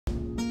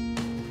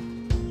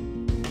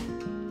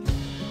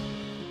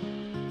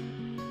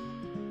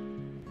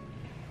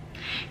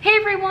Hey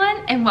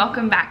everyone, and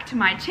welcome back to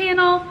my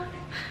channel.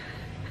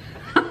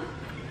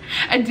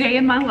 A day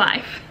in my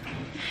life.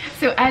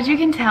 So as you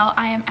can tell,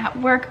 I am at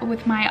work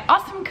with my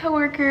awesome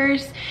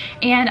coworkers,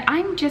 and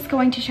I'm just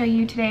going to show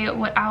you today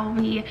what I'll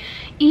be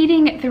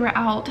eating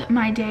throughout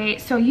my day.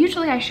 So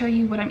usually I show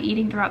you what I'm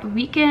eating throughout the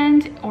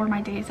weekend or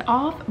my days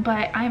off,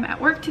 but I'm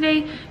at work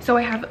today, so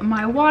I have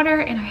my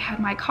water and I had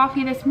my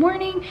coffee this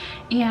morning,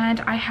 and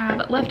I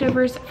have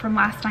leftovers from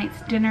last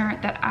night's dinner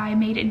that I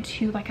made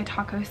into like a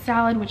taco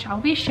salad, which I'll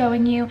be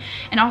showing you,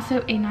 and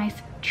also a nice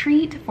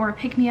treat for a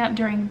pick-me-up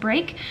during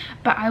break,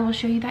 but I will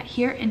show you that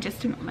here in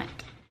just a moment.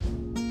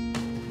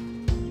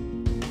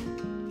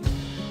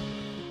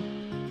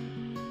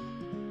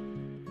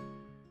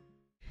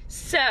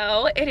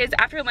 So it is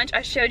after lunch.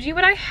 I showed you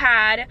what I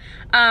had.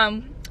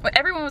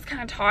 Everyone was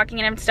kind of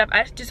talking and stuff.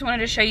 I just wanted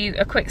to show you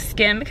a quick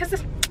skim because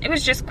it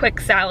was just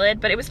quick salad,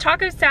 but it was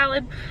taco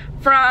salad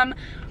from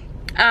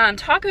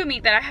taco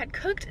meat that I had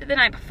cooked the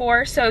night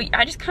before. So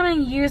I just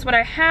kind of use what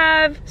I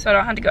have so I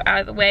don't have to go out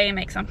of the way and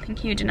make something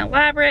huge and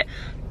elaborate.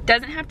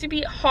 Doesn't have to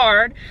be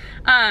hard.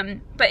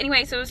 But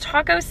anyway, so it was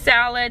taco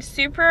salad,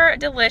 super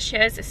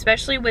delicious,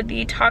 especially with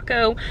the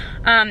Taco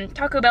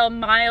Bell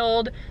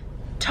mild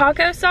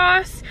taco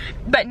sauce.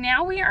 But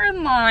now we are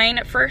in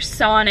line for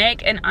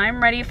Sonic and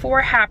I'm ready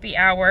for happy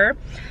hour.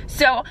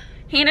 So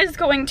Hannah's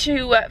going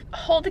to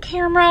hold the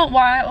camera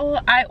while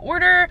I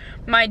order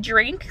my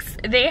drinks.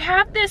 They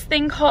have this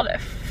thing called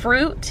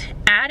fruit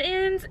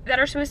add-ins that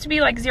are supposed to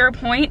be like 0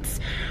 points.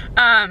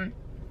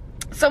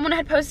 Someone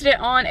had posted it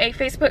on a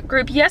Facebook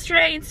group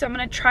yesterday, so I'm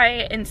gonna try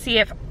it and see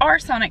if our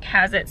Sonic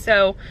has it.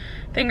 So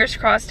fingers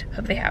crossed,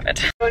 hope they have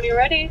it. When you're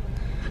ready.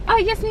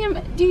 Yes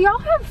ma'am, do y'all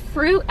have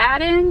fruit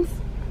add-ins?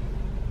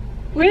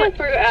 We have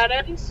fruit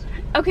add-ins.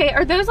 Okay,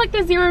 are those like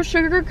the 0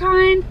 sugar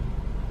kind?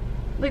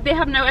 Like they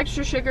have no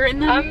extra sugar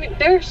in them?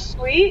 They're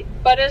sweet,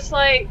 but it's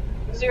like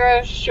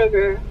 0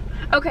 sugar.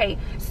 Okay,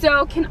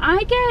 so can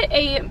I get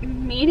a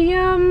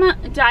medium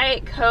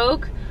Diet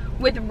Coke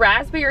with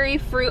raspberry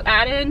fruit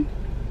add-in?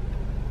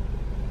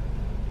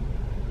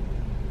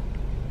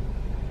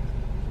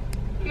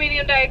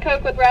 Medium Diet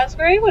Coke with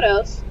raspberry. What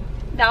else?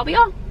 That'll be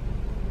all.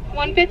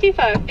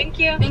 $1.55. Thank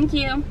you. Thank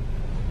you.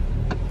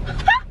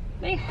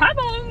 They have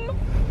them.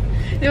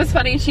 It was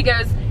funny. She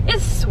goes,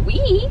 "It's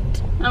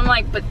sweet." I'm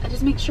like, but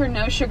just make sure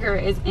no sugar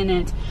is in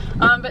it.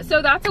 But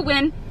so that's a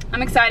win.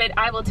 I'm excited.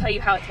 I will tell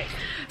you how it tastes.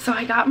 So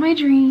I got my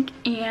drink,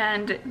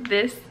 and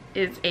this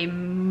is a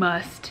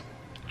must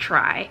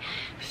try.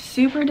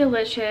 Super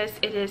delicious.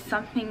 It is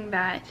something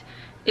that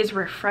is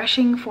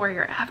refreshing for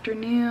your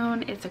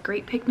afternoon. It's a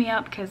great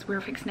pick-me-up because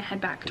we're fixing to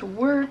head back to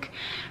work.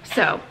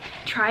 So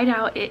try it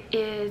out. It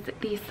is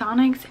the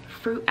Sonic's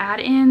fruit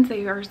add-ins.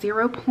 They are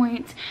 0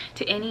 points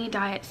to any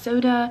diet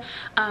soda.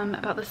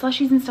 About the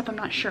slushies and stuff, I'm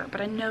not sure,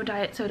 but I know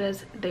diet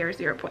sodas, they are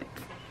 0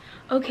 points.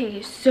 Okay,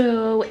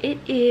 so it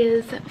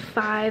is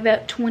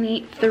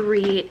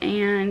 5:23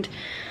 and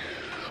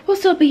we'll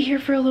still be here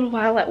for a little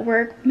while at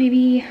work,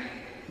 maybe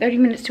 30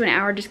 minutes to an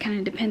hour, just kind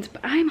of depends,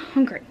 but I'm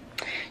hungry.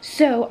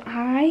 So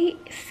I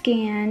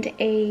scanned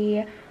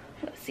a,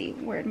 let's see,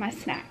 where'd my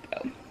snack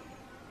go?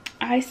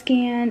 I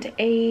scanned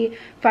a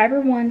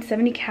Fiber One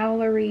 70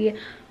 calorie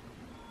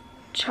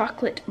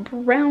chocolate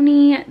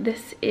brownie.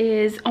 This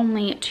is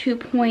only 2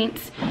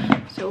 points.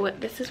 So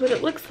this is what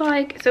it looks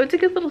like. So it's a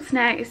good little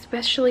snack,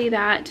 especially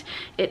that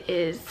it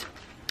is,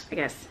 I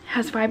guess,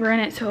 has fiber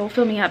in it, so it'll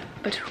fill me up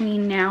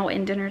between now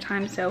and dinner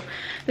time. So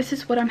this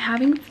is what I'm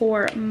having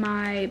for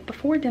my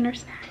before dinner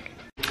snack.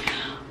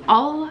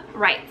 All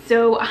right,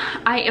 so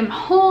I am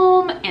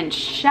home and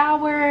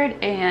showered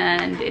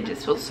and it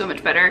just feels so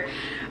much better.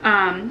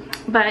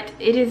 But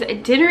it is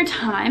dinner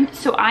time,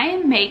 so I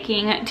am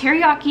making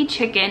teriyaki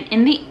chicken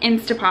in the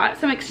Instapot.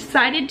 So I'm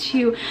excited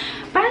to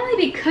finally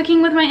be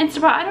cooking with my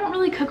Instapot. I don't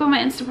really cook with my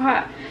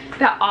Instapot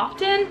that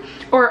often,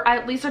 or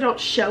at least I don't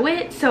show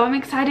it, so I'm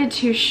excited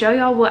to show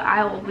y'all what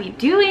I will be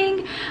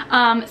doing.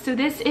 So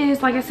this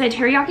is, like I said,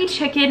 teriyaki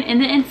chicken in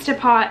the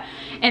Instapot,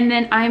 and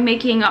then I'm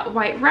making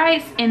white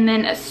rice and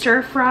then a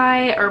stir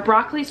fry or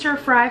broccoli stir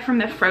fry from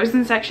the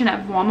frozen section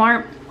of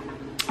Walmart.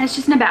 It's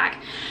just in a bag.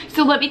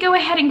 So let me go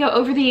ahead and go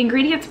over the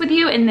ingredients with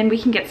you and then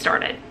we can get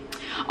started.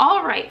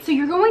 All right, so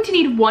you're going to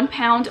need 1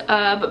 pound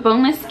of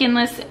boneless,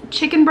 skinless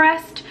chicken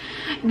breast.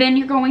 Then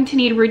you're going to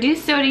need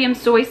reduced sodium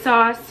soy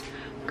sauce,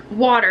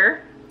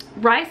 water,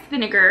 rice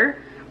vinegar,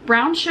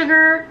 brown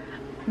sugar,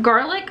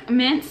 garlic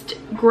minced,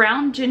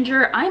 ground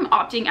ginger. I'm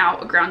opting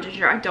out of ground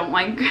ginger. I don't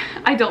like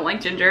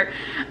ginger.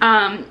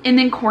 And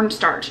then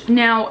cornstarch.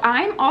 Now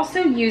I'm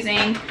also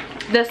using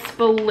the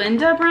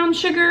Splenda brown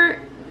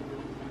sugar.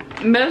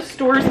 Most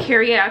stores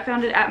carry it. I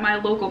found it at my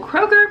local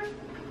Kroger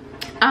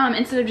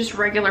instead of just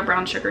regular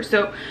brown sugar.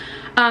 So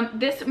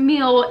this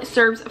meal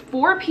serves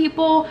 4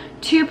 people,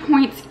 2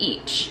 points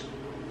each.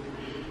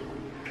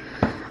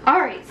 All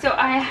right, so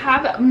I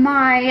have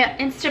my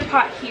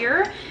Instapot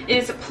here. It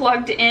is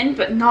plugged in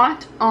but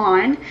not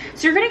on.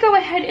 So you're gonna go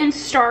ahead and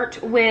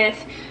start with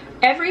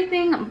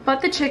everything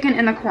but the chicken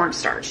and the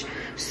cornstarch.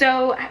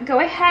 So go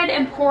ahead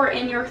and pour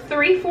in your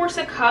 3/4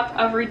 a cup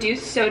of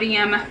reduced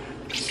sodium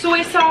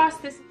soy sauce.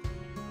 This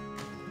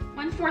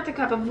 1/4 a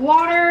cup of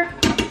water,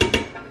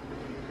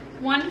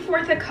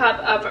 1/4 a cup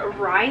of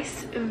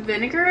rice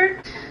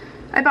vinegar.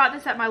 I bought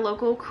this at my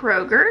local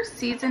Kroger,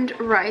 seasoned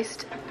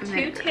rice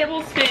vinegar. 2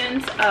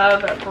 tablespoons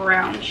of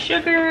brown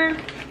sugar.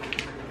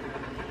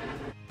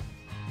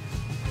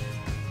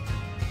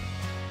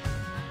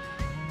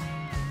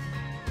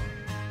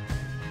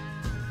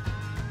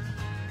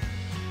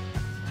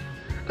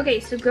 Okay,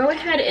 so go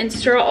ahead and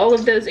stir all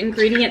of those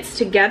ingredients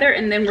together,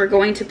 and then we're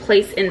going to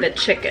place in the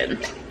chicken.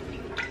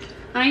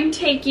 I'm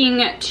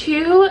taking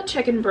 2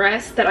 chicken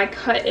breasts that I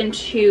cut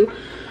into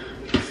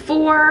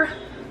 4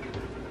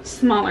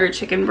 smaller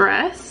chicken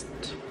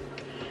breasts.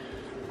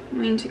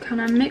 I'm going to kind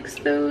of mix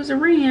those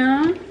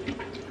around.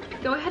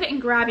 Go ahead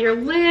and grab your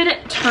lid,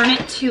 turn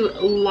it to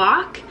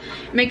lock.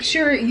 Make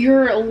sure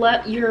your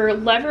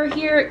lever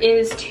here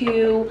is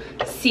to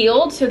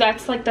sealed, so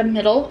that's like the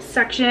middle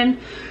section.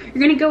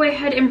 You're gonna go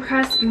ahead and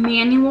press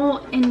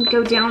manual and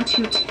go down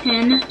to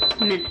 10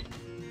 minutes.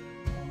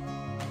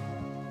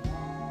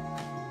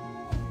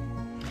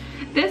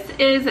 This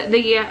is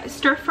the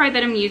stir fry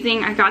that I'm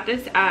using. I got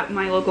this at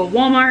my local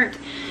Walmart.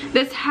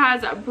 This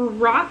has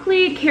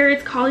broccoli,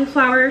 carrots,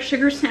 cauliflower,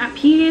 sugar snap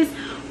peas,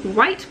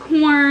 white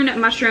corn,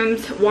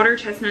 mushrooms, water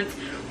chestnuts,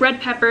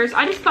 red peppers.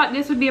 I just thought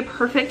this would be a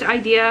perfect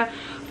idea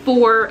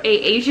for a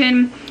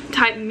Asian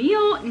type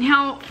meal.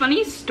 Now,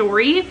 funny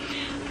story,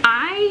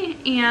 I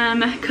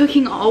am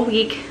cooking all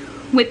week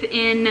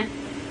within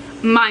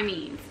my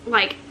means.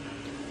 Like,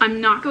 I'm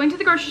not going to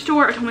the grocery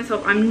store. I told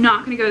myself I'm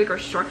not going to go to the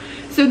grocery store.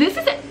 So this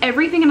is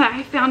everything that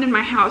I found in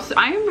my house.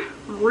 I'm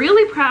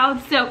really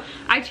proud. So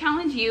I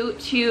challenge you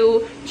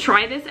to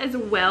try this as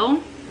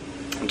well.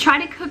 Try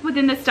to cook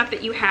within the stuff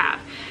that you have.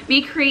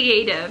 Be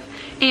creative.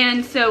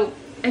 And so,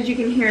 as you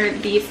can hear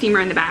the steamer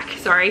in the back,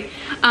 sorry.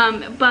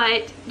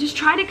 But just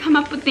try to come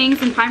up with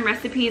things and find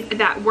recipes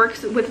that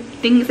works with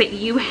things that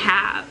you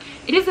have.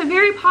 It is a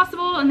very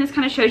possible, and this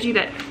kind of shows you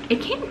that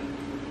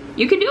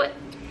you can do it.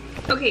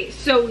 Okay,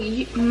 so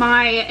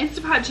my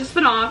Instapot just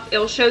went off.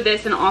 It'll show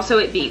this, and also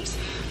it beeps.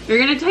 You're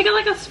gonna take it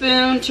like a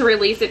spoon to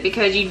release it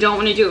because you don't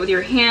wanna do it with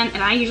your hand,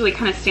 and I usually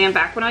kind of stand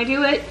back when I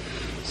do it.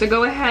 So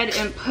go ahead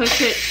and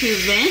push it to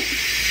vent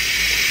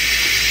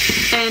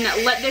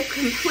and let this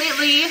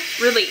completely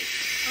release.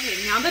 Okay,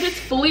 now that it's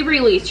fully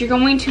released, you're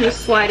going to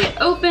slide it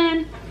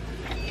open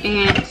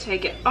and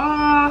take it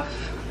off.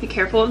 Be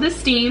careful of the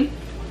steam.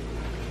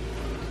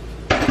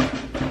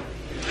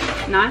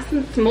 Nice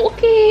and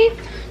smoky.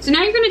 So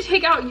now you're gonna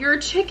take out your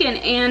chicken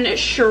and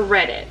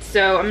shred it.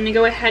 So I'm gonna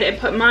go ahead and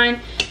put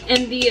mine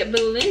in the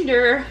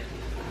blender,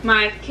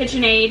 my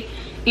KitchenAid,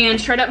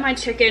 and shred up my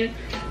chicken,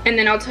 and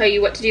then I'll tell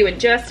you what to do in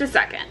just a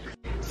second.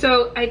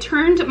 So I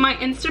turned my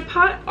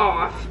Instapot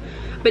off,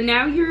 but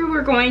now you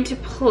are going to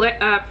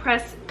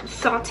press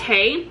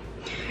saute,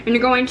 and you're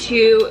going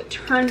to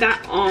turn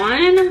that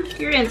on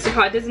your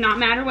Instapot. It does not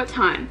matter what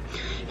time.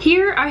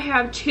 Here I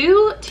have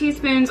 2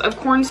 teaspoons of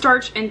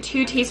cornstarch and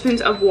 2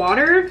 teaspoons of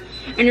water,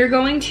 and you're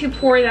going to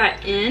pour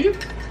that in.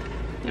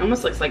 It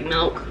almost looks like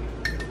milk.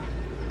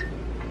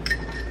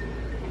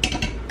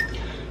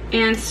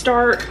 And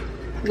start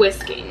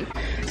whisking.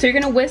 So you're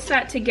gonna whisk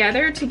that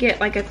together to get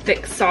like a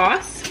thick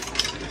sauce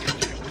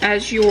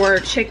as your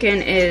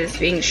chicken is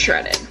being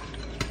shredded.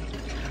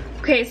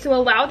 Okay, so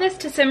allow this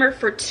to simmer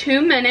for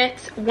 2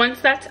 minutes. Once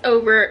that's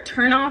over,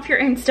 turn off your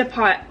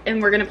Instapot,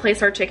 and we're gonna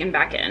place our chicken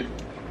back in.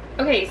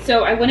 Okay,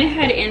 so I went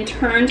ahead and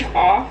turned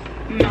off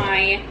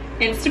my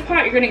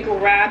Instapot. You're gonna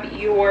grab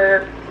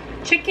your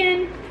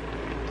chicken.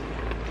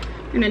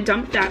 You're gonna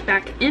dump that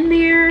back in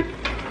there.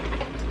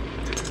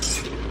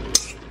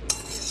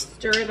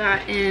 Stir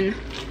that in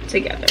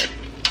together.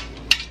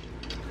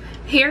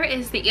 Here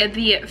is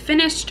the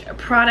finished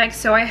product.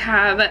 So I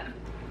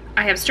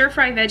have stir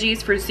fry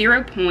veggies for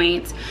 0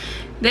 points.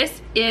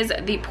 This is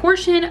the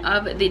portion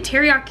of the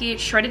teriyaki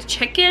shredded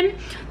chicken.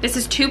 This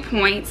is 2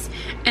 points.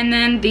 And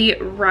then the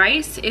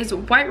rice is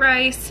white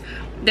rice.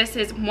 This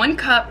is 1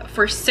 cup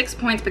for 6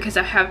 points because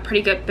I have a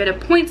pretty good bit of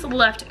points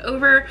left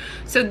over.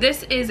 So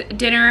this is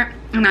dinner,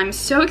 and I'm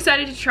so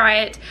excited to try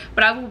it,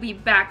 but I will be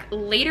back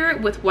later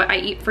with what I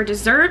eat for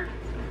dessert.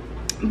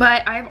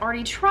 But I've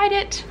already tried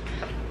it.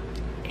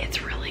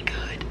 It's really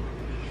good.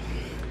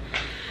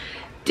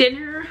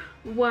 Dinner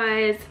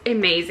was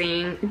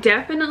amazing.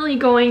 Definitely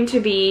going to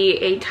be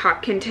a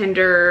top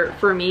contender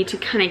for me to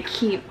kind of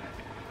keep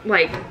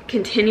like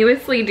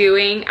continuously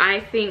doing.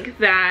 I think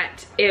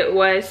that it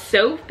was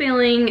so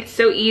filling,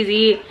 so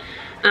easy,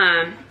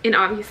 and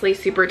obviously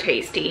super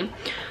tasty.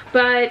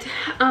 But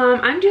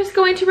I'm just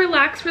going to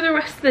relax for the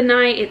rest of the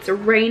night. It's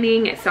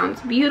raining. It sounds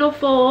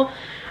beautiful.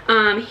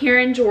 Here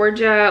in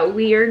Georgia,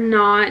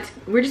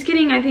 we're just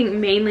getting, I think,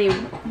 mainly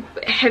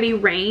heavy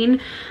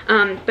rain.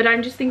 But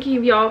I'm just thinking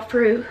of y'all,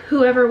 for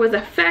whoever was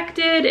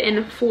affected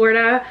in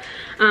Florida,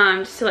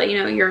 just to let you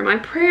know you're in my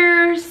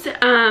prayers.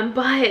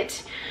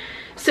 But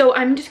So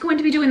I'm just going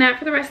to be doing that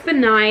for the rest of the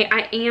night.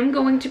 I am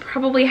going to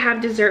probably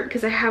have dessert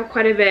because I have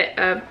quite a bit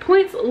of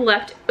points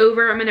left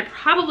over. I'm gonna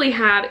probably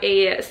have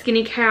a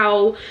Skinny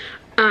Cow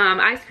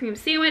ice cream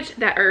sandwich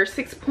that are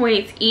 6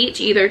 points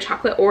each, either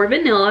chocolate or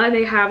vanilla.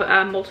 They have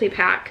a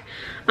multi-pack,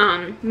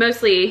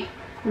 mostly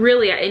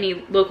really at any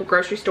local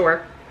grocery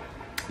store.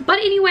 But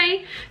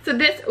anyway, so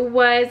this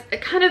was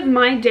kind of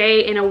my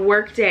day and a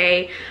work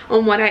day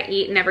on what I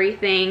eat and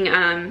everything.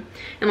 And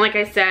like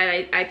I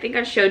said, I think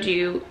I showed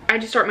you, I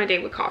just start my day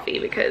with coffee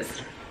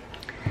because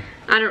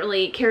I don't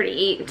really care to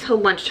eat until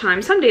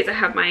lunchtime. Some days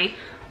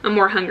I'm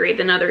more hungry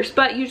than others,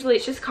 but usually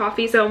it's just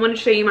coffee. So I want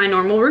to show you my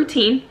normal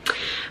routine.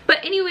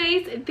 But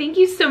anyways, thank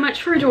you so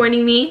much for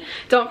joining me.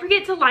 Don't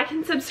forget to like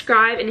and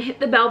subscribe and hit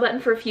the bell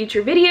button for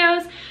future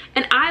videos.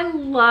 And I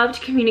love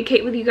to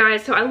communicate with you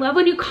guys, so I love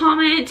when you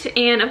comment.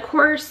 And of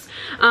course,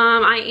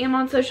 I am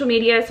on social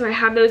media, so I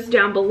have those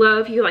down below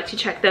if you'd like to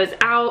check those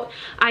out.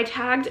 I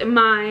tagged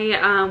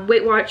my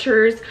Weight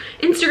Watchers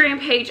Instagram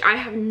page. I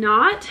have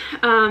not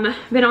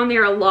been on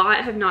there a lot.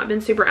 I have not been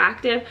super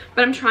active,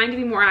 but I'm trying to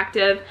be more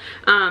active.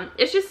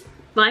 It's just,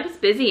 life is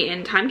busy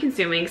and time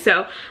consuming,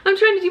 so I'm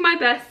trying to do my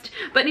best.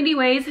 But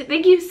anyways,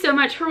 thank you so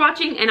much for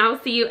watching, and I will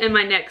see you in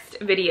my next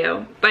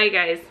video. Bye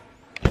guys.